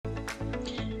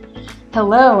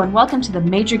Hello, and welcome to the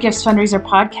Major Gifts Fundraiser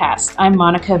podcast. I'm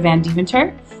Monica Van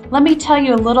Deventer. Let me tell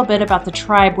you a little bit about the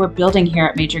tribe we're building here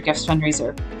at Major Gifts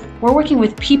Fundraiser. We're working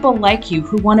with people like you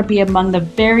who want to be among the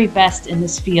very best in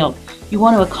this field. You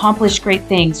want to accomplish great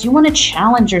things. You want to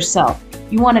challenge yourself.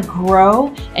 You want to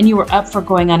grow, and you are up for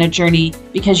going on a journey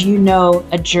because you know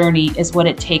a journey is what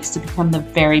it takes to become the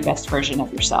very best version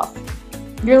of yourself.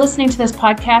 You're listening to this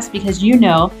podcast because you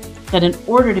know that in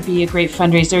order to be a great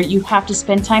fundraiser, you have to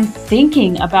spend time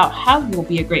thinking about how you'll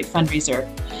be a great fundraiser.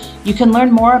 You can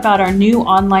learn more about our new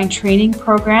online training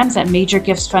programs at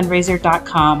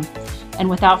majorgiftsfundraiser.com. And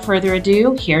without further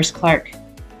ado, here's Clark.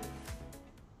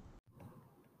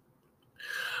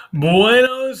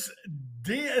 Buenos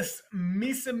dias,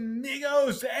 mis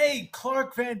amigos. Hey,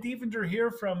 Clark Van Deventer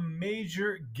here from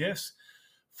Major Gifts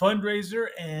Fundraiser.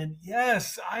 And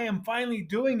yes, I am finally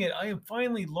doing it. I am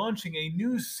finally launching a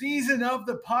new season of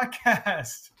the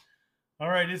podcast. All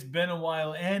right, it's been a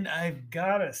while. And I've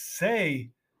got to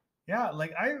say, yeah,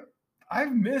 like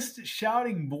I've missed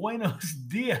shouting Buenos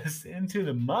dias into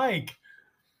the mic,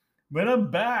 but I'm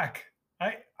back.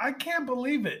 I can't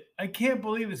believe it. I can't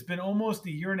believe it's been almost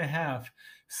a year and a half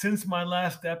since my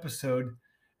last episode.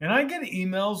 And I get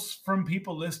emails from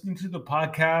people listening to the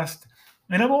podcast.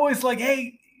 And I'm always like,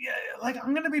 hey, like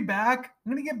I'm going to be back.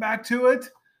 I'm going to get back to it.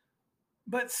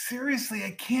 But seriously,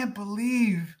 I can't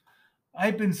believe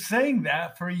I've been saying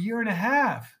that for a year and a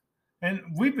half. And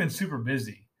we've been super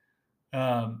busy.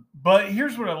 But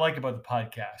here's what I like about the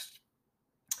podcast.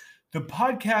 The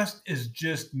podcast is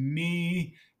just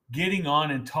me getting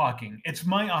on and talking. It's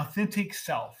my authentic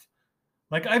self.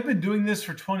 Like I've been doing this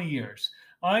for 20 years.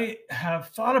 I have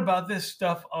thought about this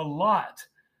stuff a lot.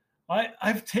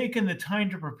 I've taken the time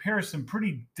to prepare some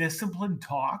pretty disciplined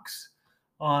talks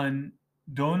on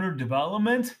donor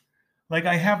development. Like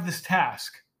I have this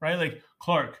task, right? Like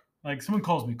Clark, like someone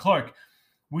calls me, Clark,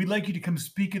 we'd like you to come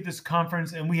speak at this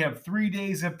conference and we have 3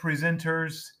 days of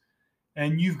presenters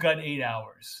and you've got 8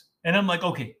 hours. And I'm like,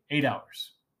 okay, 8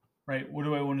 hours, right? What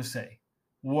do I want to say?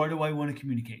 What do I want to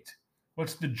communicate?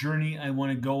 What's the journey I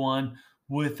want to go on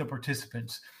with the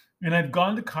participants? And I've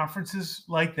gone to conferences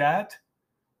like that,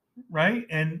 right?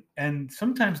 And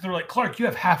sometimes they're like, Clark, you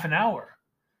have half an hour.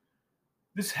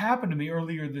 This happened to me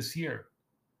earlier this year.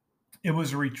 It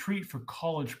was a retreat for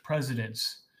college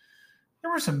presidents. There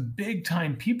were some big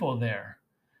time people there.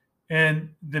 And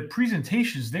the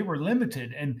presentations, they were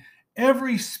limited. And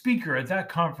every speaker at that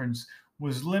conference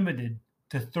was limited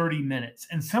to 30 minutes.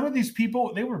 And some of these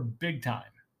people, they were big time.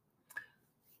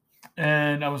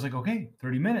 And I was like, okay,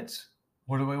 30 minutes.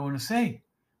 What do I want to say?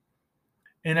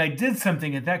 And I did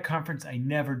something at that conference I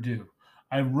never do.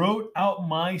 I wrote out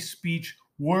my speech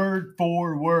word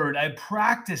for word. I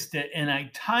practiced it and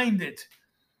I timed it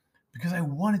because I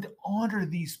wanted to honor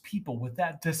these people with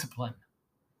that discipline.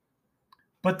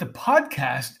 But the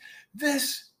podcast,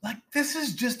 this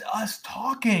is just us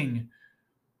talking.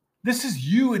 This is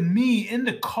you and me in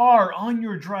the car on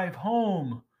your drive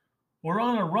home or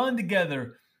on a run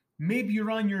together. Maybe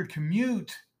you're on your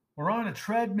commute or on a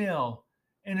treadmill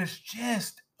and it's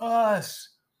just us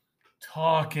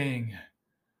talking,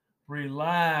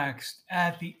 relaxed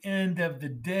at the end of the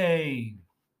day.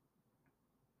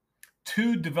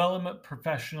 Two development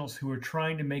professionals who are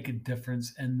trying to make a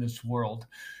difference in this world.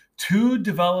 Two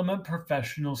development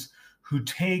professionals who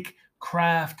take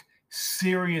craft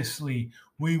seriously.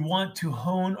 We want to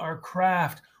hone our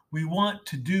craft. We want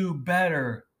to do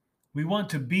better. We want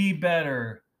to be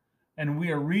better. And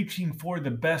we are reaching for the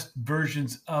best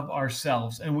versions of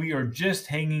ourselves. And we are just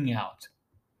hanging out.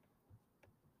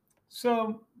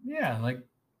 So, yeah,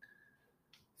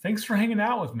 thanks for hanging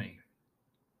out with me.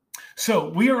 So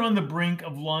we are on the brink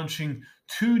of launching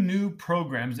 2 new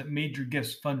programs at Major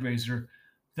Gifts Fundraiser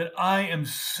that I am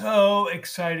so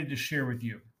excited to share with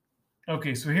you.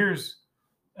 Okay, so here's,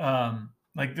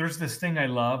 there's this thing I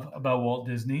love about Walt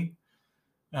Disney.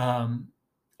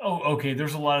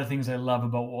 There's a lot of things I love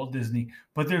about Walt Disney,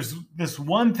 but there's this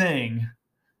one thing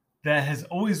that has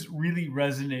always really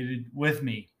resonated with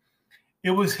me.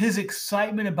 It was his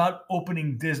excitement about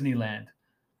opening Disneyland,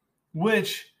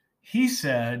 which he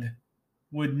said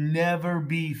would never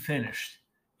be finished.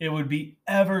 It would be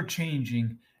ever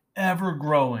changing, ever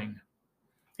growing.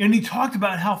 And he talked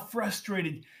about how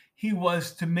frustrated he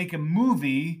was to make a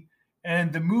movie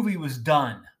and the movie was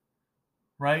done,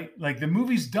 right? Like the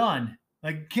movie's done.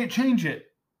 Like can't change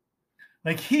it.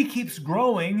 Like he keeps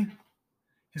growing.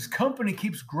 His company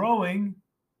keeps growing.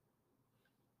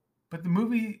 But the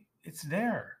movie, it's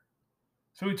there.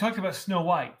 So we talked about Snow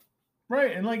White,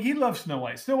 right? And like he loves Snow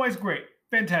White. Snow White's great.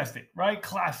 Fantastic, right?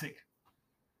 Classic.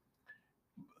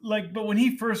 but when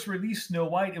he first released Snow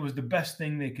White, it was the best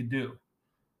thing they could do.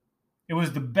 It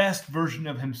was the best version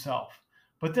of himself.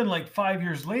 But then like 5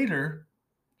 years later,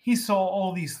 he saw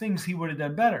all these things he would have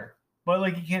done better. But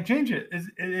like, he can't change it. It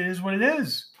is what it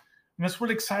is. And that's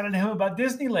what excited him about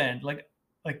Disneyland, like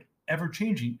ever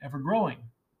changing, ever growing.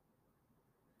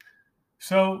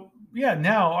 So yeah,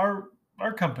 now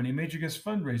our company, Major Gifts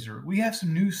Fundraiser, we have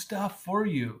some new stuff for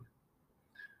you.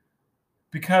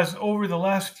 Because over the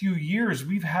last few years,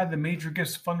 we've had the Major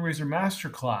Gifts Fundraiser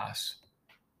Masterclass.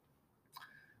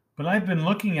 But I've been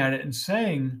looking at it and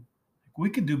saying, we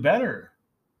could do better.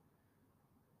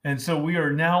 And so we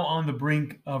are now on the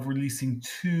brink of releasing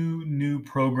 2 new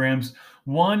programs.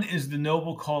 One is the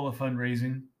Noble Call of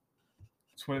Fundraising.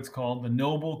 That's what it's called, the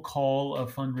Noble Call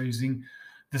of Fundraising.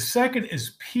 The second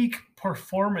is Peak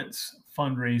Performance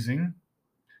Fundraising.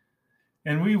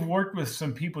 And we've worked with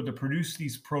some people to produce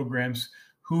these programs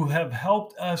who have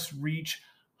helped us reach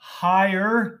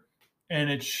higher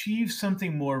and achieve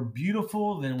something more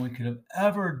beautiful than we could have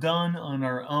ever done on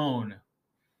our own.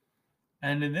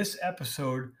 And in this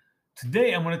episode,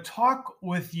 today I'm going to talk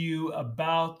with you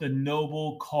about the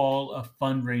Noble Call of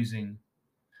Fundraising.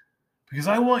 Because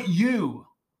I want you,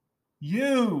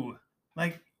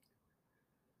 like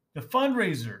the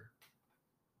fundraiser,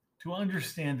 to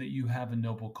understand that you have a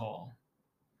noble call.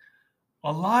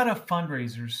 A lot of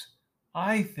fundraisers,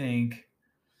 I think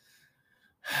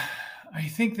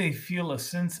they feel a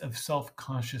sense of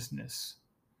self-consciousness.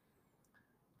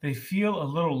 They feel a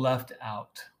little left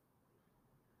out.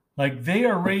 Like they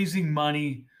are raising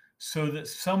money so that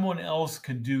someone else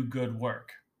can do good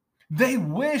work. They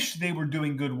wish they were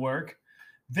doing good work.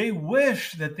 They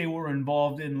wish that they were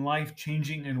involved in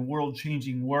life-changing and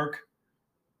world-changing work.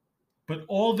 But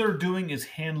all they're doing is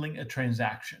handling a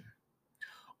transaction.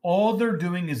 All they're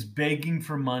doing is begging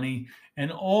for money,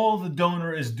 and all the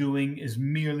donor is doing is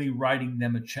merely writing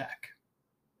them a check.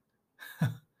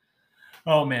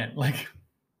 Oh man, like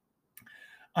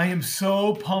I am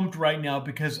so pumped right now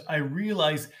because I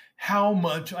realize how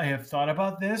much I have thought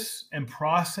about this and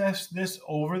processed this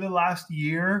over the last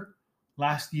year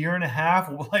and a half.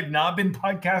 While I've not been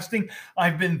podcasting,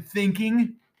 I've been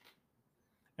thinking,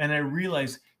 and I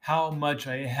realize how much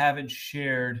I haven't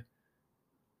shared.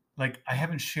 Like I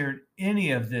haven't shared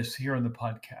any of this here on the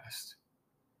podcast.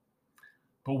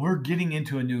 But we're getting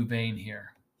into a new vein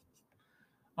here.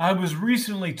 I was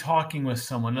recently talking with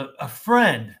someone, a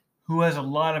friend who has a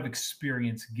lot of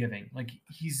experience giving. Like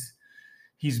he's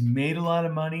made a lot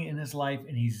of money in his life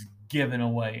and he's given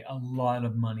away a lot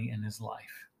of money in his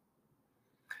life.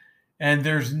 And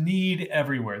there's need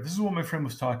everywhere. This is what my friend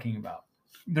was talking about.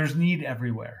 There's need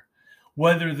everywhere.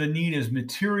 Whether the need is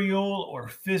material or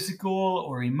physical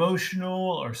or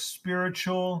emotional or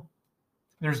spiritual,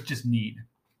 there's just need.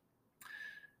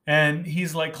 And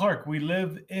he's like, Clark, we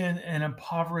live in an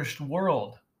impoverished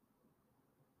world.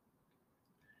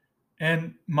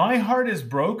 And my heart is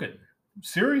broken.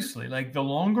 Seriously, like the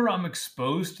longer I'm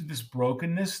exposed to this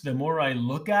brokenness, the more I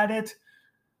look at it,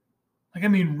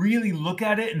 really look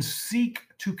at it and seek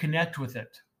to connect with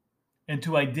it and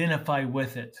to identify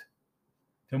with it,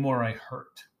 the more I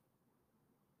hurt.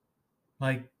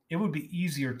 Like it would be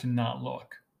easier to not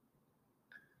look.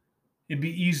 It'd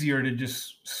be easier to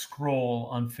just scroll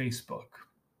on Facebook.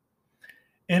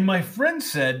 And my friend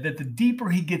said that the deeper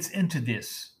he gets into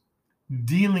this,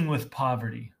 dealing with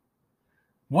poverty,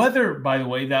 whether, by the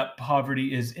way, that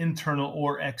poverty is internal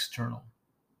or external,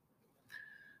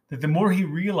 that the more he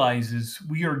realizes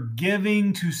we are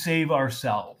giving to save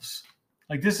ourselves.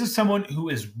 Like this is someone who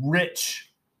is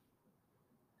rich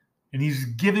and he's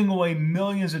giving away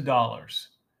millions of dollars.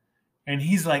 And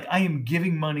he's like, I am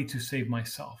giving money to save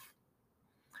myself.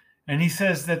 And he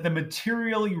says that the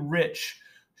materially rich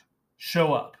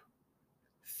show up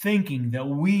thinking that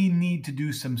we need to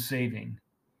do some saving,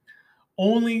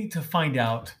 only to find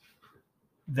out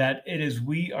that it is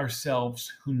we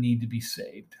ourselves who need to be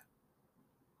saved.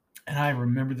 And I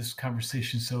remember this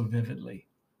conversation so vividly.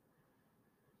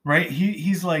 Right?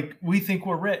 He's like, we think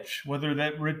we're rich, whether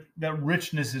that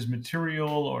richness is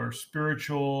material or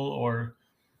spiritual or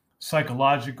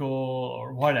psychological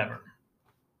or whatever.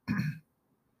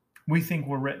 We think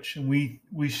we're rich and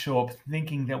we show up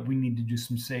thinking that we need to do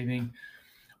some saving,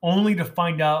 only to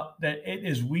find out that it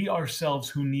is we ourselves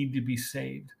who need to be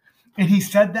saved. And he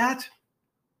said that.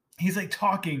 He's like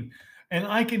talking, and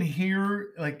I can hear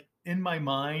like in my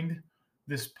mind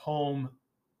this poem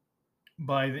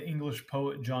by the English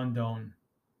poet John Donne.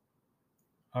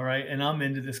 All right. And I'm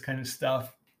into this kind of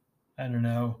stuff. I don't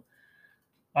know.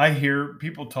 I hear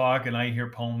people talk and I hear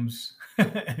poems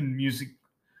and music.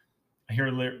 I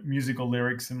hear musical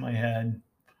lyrics in my head.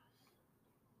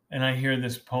 and I hear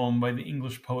this poem by the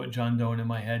English poet John Donne in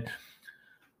my head.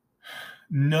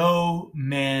 No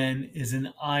man is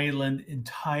an island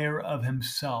entire of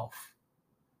himself.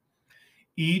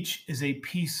 Each is a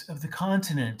piece of the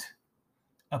continent,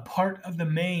 a part of the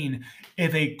main.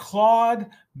 If a clod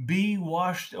be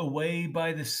washed away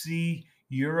by the sea,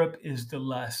 Europe is the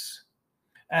less,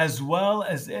 as well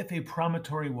as if a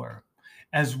promontory were,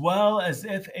 as well as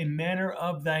if a manor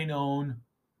of thine own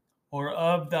or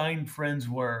of thine friends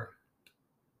were.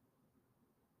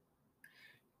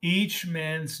 Each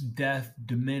man's death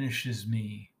diminishes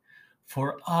me,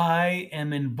 for I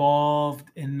am involved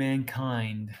in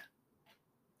mankind.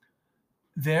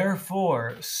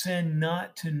 Therefore, sin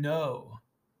not to know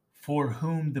for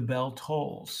whom the bell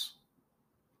tolls,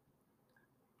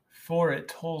 for it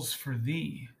tolls for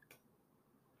thee.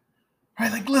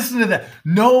 Right, like listen to that.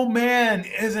 No man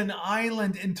is an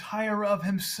island entire of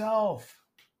himself.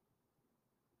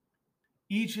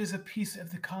 Each is a piece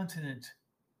of the continent.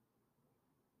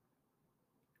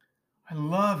 I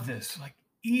love this. Like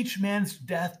each man's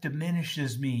death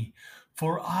diminishes me,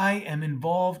 for I am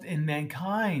involved in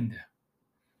mankind.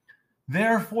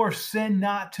 Therefore, sin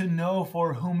not to know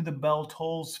for whom the bell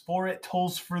tolls, for it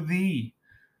tolls for thee.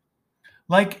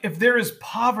 Like if there is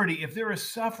poverty, if there is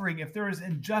suffering, if there is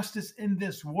injustice in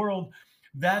this world,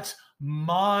 that's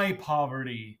my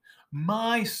poverty,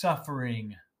 my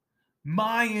suffering,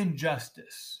 my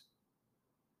injustice.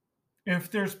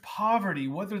 If there's poverty,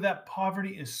 whether that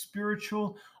poverty is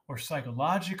spiritual or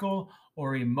psychological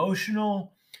or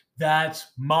emotional, that's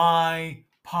my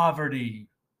poverty.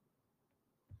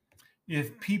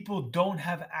 If people don't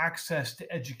have access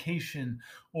to education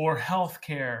or health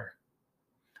care,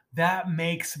 that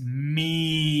makes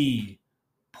me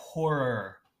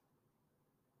poorer.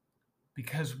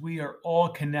 Because we are all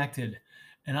connected.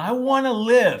 And I want to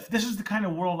live. This is the kind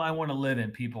of world I want to live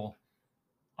in, people.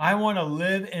 I want to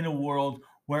live in a world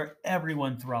where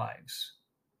everyone thrives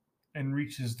and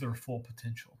reaches their full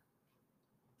potential.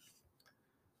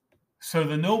 So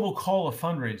the noble call of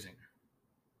fundraising.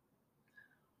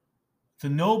 The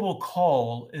noble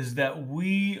call is that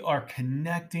we are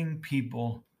connecting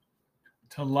people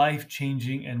to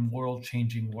life-changing and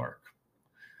world-changing work.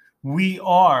 We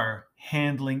are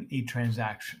handling a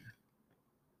transaction.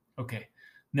 Okay,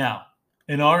 now,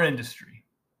 in our industry,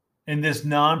 in this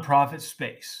nonprofit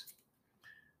space,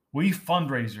 we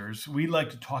fundraisers, we like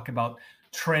to talk about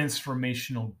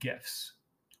transformational gifts,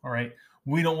 all right?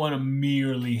 We don't want to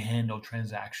merely handle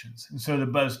transactions. And so the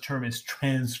buzz term is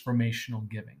transformational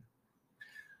giving.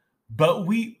 But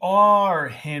we are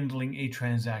handling a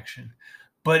transaction,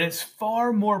 but it's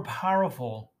far more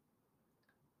powerful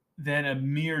than a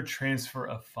mere transfer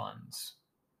of funds.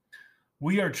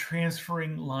 We are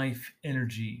transferring life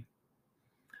energy.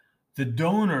 The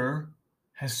donor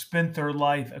has spent their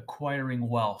life acquiring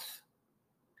wealth.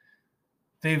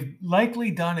 They've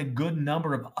likely done a good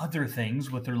number of other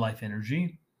things with their life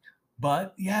energy,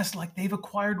 but yes, like they've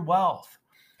acquired wealth.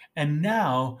 And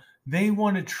now they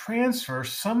want to transfer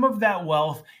some of that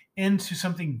wealth into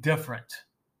something different,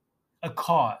 a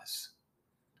cause,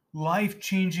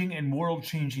 life-changing and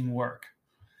world-changing work.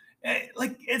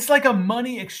 It's like a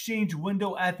money exchange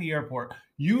window at the airport.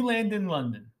 You land in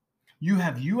London. You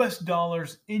have US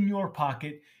dollars in your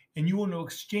pocket, and you want to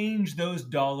exchange those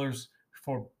dollars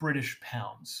for British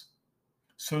pounds.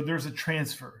 So there's a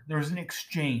transfer, there's an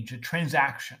exchange, a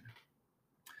transaction.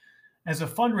 As a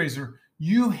fundraiser,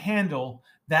 you handle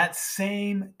that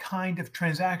same kind of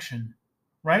transaction,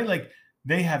 right? Like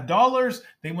they have dollars,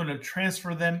 they want to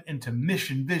transfer them into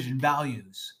mission, vision,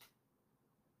 values.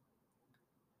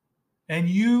 And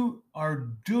you are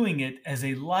doing it as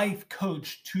a life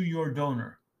coach to your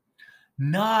donor,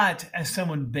 not as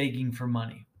someone begging for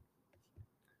money.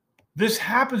 This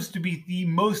happens to be the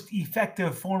most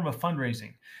effective form of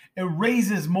fundraising. It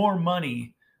raises more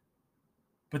money,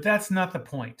 but that's not the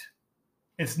point.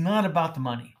 It's not about the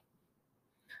money.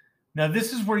 Now,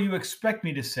 this is where you expect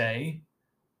me to say,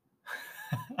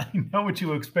 I know what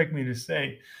you expect me to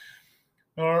say.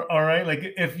 All right,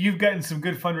 like if you've gotten some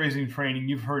good fundraising training,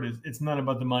 you've heard it. It's not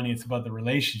about the money, it's about the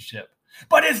relationship.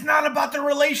 But it's not about the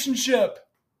relationship.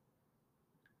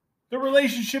 The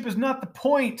relationship is not the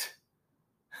point.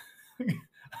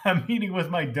 I'm meeting with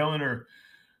my donor.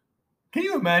 Can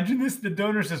you imagine this? The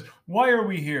donor says, "Why are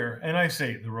we here?" And I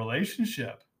say, "The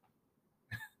relationship."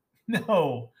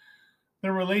 No,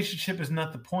 the relationship is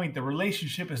not the point. The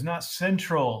relationship is not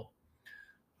central.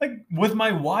 Like with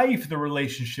my wife, the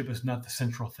relationship is not the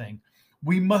central thing.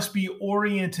 We must be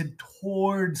oriented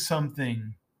towards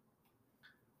something.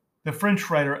 The French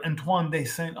writer Antoine de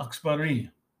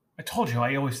Saint-Exupéry. I told you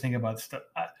I always think about stuff.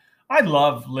 I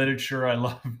love literature. I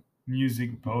love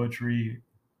music, poetry.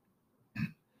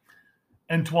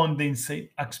 Antoine de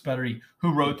Saint-Exupéry,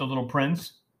 who wrote The Little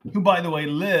Prince, who, by the way,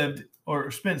 lived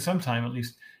or spent some time at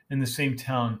least in the same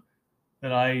town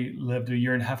that I lived a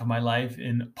year and a half of my life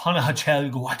in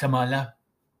Panajachel, Guatemala.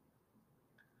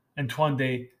 Antoine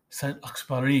de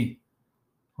Saint-Exupéry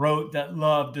wrote that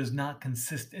love does not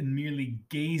consist in merely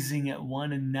gazing at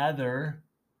one another,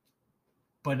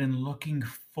 but in looking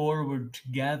forward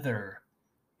together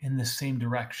in the same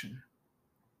direction.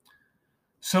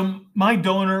 So my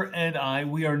donor and I,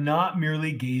 we are not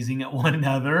merely gazing at one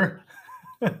another.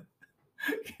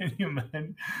 Can you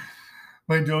imagine?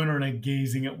 My donor and I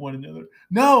gazing at one another.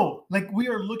 No, like we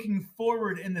are looking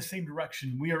forward in the same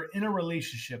direction. We are in a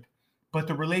relationship, but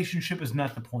the relationship is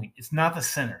not the point. It's not the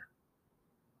center.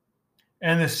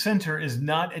 And the center is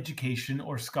not education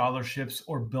or scholarships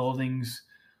or buildings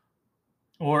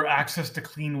or access to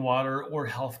clean water or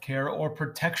healthcare or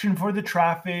protection for the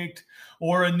trafficked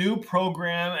or a new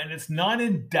program, and it's not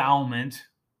endowment.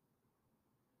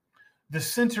 The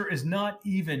center is not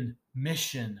even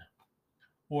mission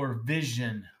or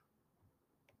vision.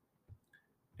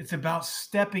 It's about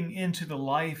stepping into the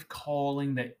life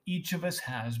calling that each of us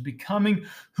has, becoming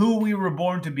who we were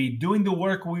born to be, doing the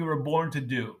work we were born to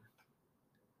do.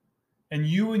 And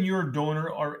you and your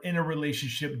donor are in a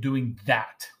relationship doing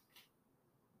that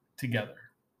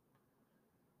together.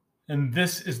 And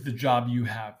this is the job you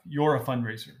have. You're a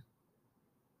fundraiser,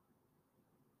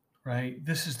 right?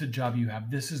 This is the job you have.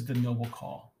 This is the noble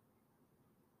call.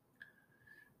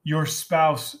 Your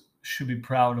spouse should be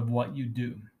proud of what you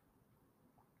do.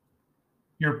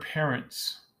 Your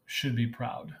parents should be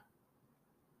proud.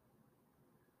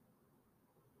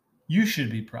 You should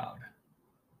be proud.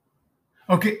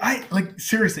 Okay,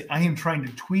 seriously, I am trying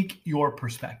to tweak your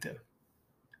perspective.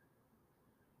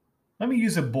 Let me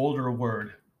use a bolder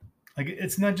word. Like,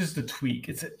 it's not just a tweak,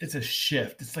 it's a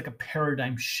shift. It's like a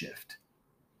paradigm shift.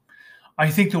 I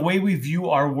think the way we view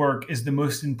our work is the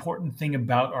most important thing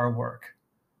about our work.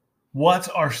 What's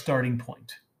our starting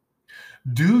point?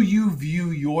 Do you view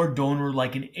your donor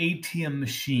like an ATM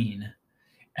machine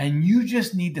and you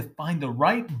just need to find the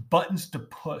right buttons to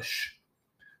push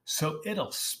so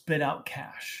it'll spit out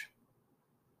cash?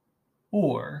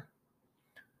 Or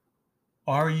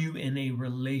are you in a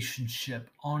relationship,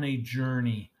 on a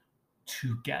journey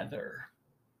together,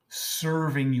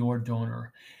 serving your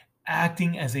donor,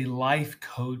 acting as a life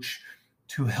coach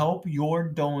to help your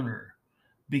donor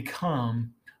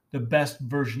become the best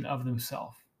version of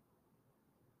themselves?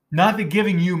 Not that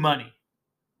giving you money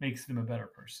makes them a better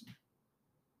person,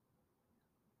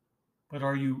 but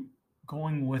are you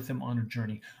going with them on a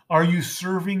journey? Are you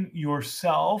serving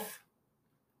yourself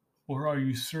or are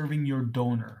you serving your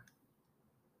donor?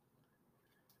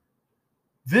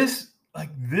 This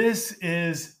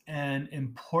is an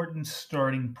important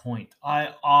starting point.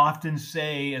 I often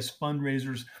say as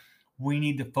fundraisers, we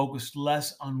need to focus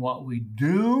less on what we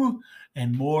do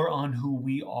and more on who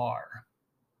we are.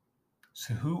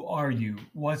 So who are you?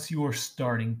 What's your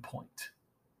starting point?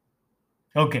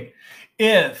 Okay,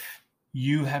 if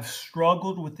you have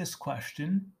struggled with this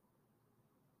question,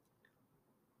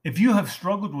 and you have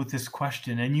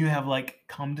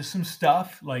come to some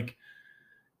stuff,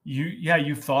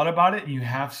 you've thought about it and you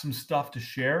have some stuff to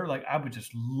share, I would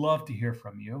just love to hear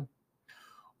from you.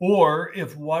 Or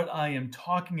if what I am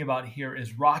talking about here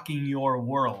is rocking your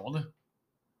world,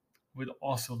 would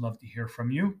also love to hear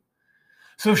from you.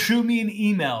 So shoot me an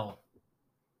email.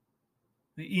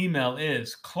 The email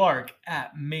is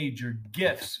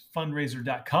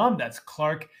clark@majorgiftsfundraiser.com. That's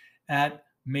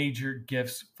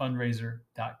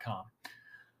clark@majorgiftsfundraiser.com.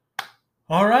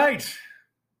 All right.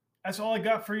 That's all I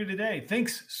got for you today.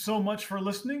 Thanks so much for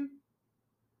listening.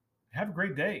 Have a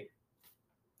great day.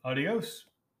 Adios.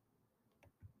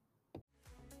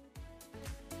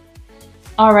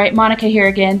 All right, Monica here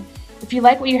again. If you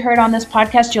like what you heard on this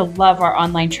podcast, you'll love our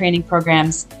online training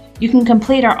programs. You can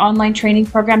complete our online training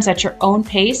programs at your own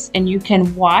pace, and you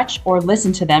can watch or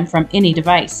listen to them from any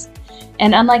device.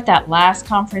 And unlike that last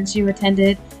conference you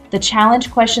attended, the challenge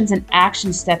questions and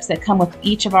action steps that come with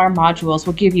each of our modules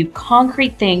will give you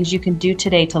concrete things you can do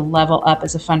today to level up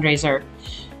as a fundraiser.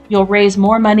 You'll raise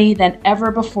more money than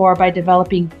ever before by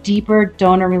developing deeper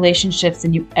donor relationships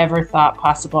than you ever thought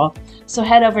possible. So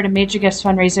head over to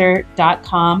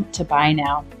majorgiftsfundraiser.com to buy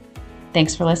now.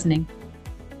 Thanks for listening.